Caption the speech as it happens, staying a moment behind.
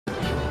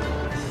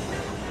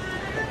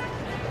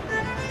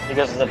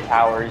because of the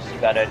towers you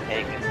gotta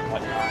take and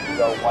whatnot. You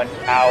go one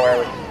tower,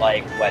 which is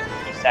like, what,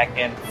 3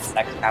 seconds,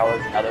 next tower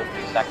is another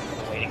 3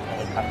 seconds waiting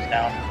until it comes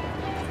down.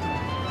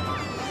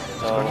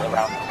 So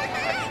around 6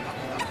 seconds.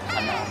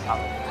 I'm not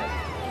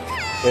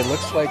really It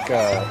looks like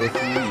if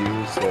you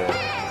use it.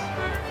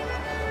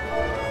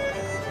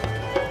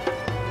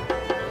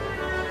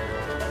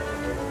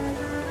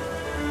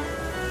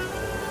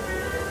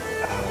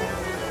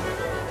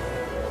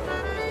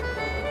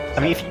 I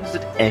mean, if you use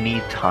it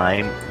any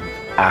time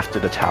after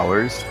the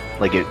towers,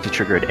 like to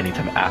trigger it any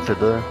time after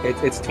the.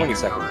 It's 20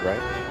 seconds, right?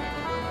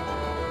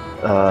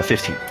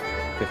 15.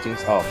 15?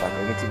 Oh, fuck,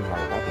 it makes it even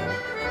harder. Okay.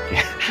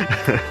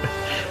 Yeah.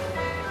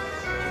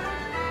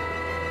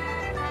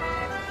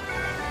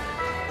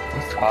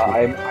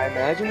 I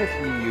imagine if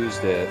you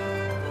used it.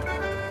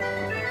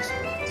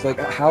 So, like,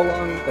 how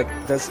long? Like,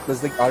 does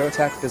the auto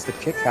attack? Does the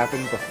kick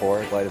happen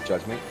before Light of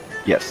Judgment?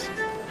 Yes.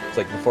 It's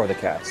like before the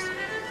cast.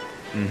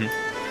 Mm-hmm.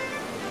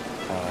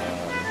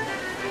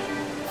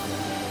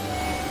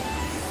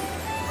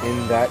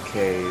 In that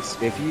case,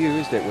 if you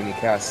used it when you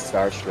cast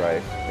Star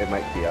Strife, it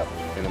might be up,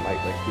 and it might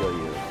like heal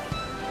you.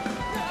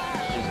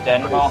 Is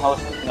Denmal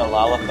hosting the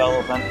Lalafell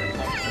event?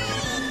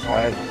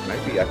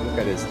 Might be. I think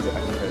that is. I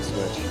think that is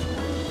Switch.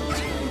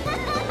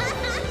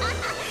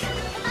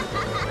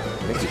 I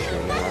think he's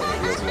streaming out the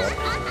deals yet.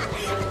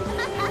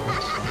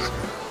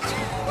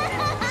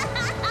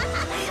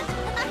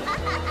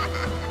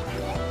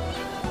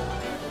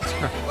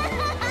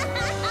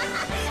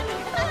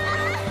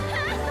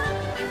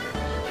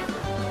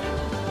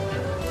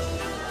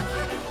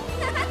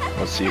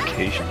 What's the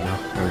occasion though?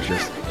 Or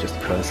just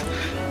cause?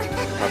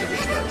 Probably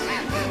just does.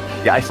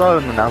 Yeah, I saw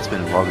an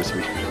announcement in August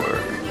week before.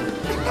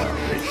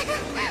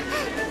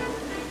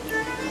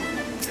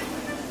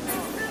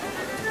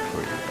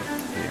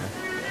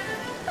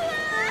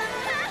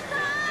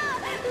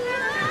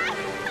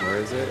 Where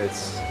is it?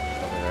 It's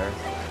over there.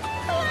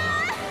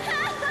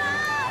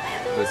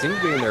 So it seems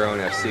to be in their own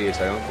FC, so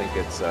I don't think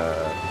it's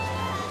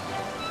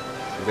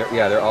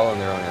yeah, they're all in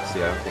their own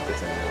FC. I don't think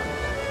it's anyone.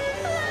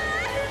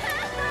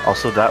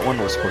 Also, that one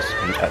was supposed to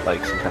be at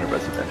like some kind of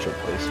residential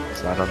place,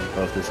 so I don't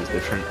know if this is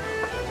different.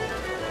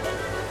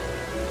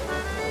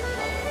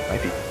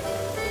 Might be.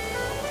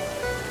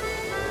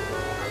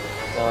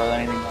 So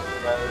anything else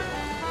about it?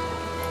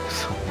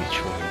 So many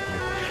children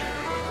here.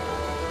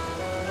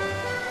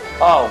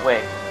 Oh,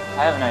 wait.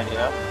 I have an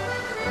idea.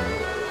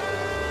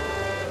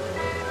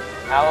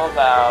 How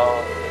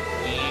about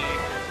we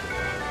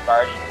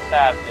Guardian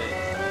Savages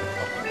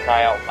and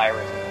try out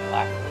Virus and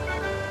Black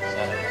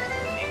instead of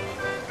me?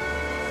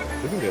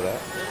 We can do that.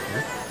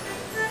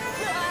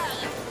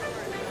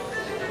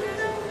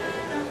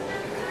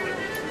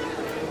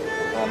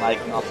 I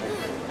can also.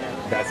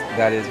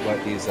 That is what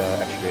these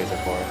extra days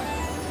are for.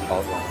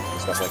 All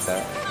stuff like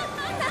that.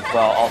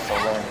 Well, also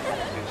learn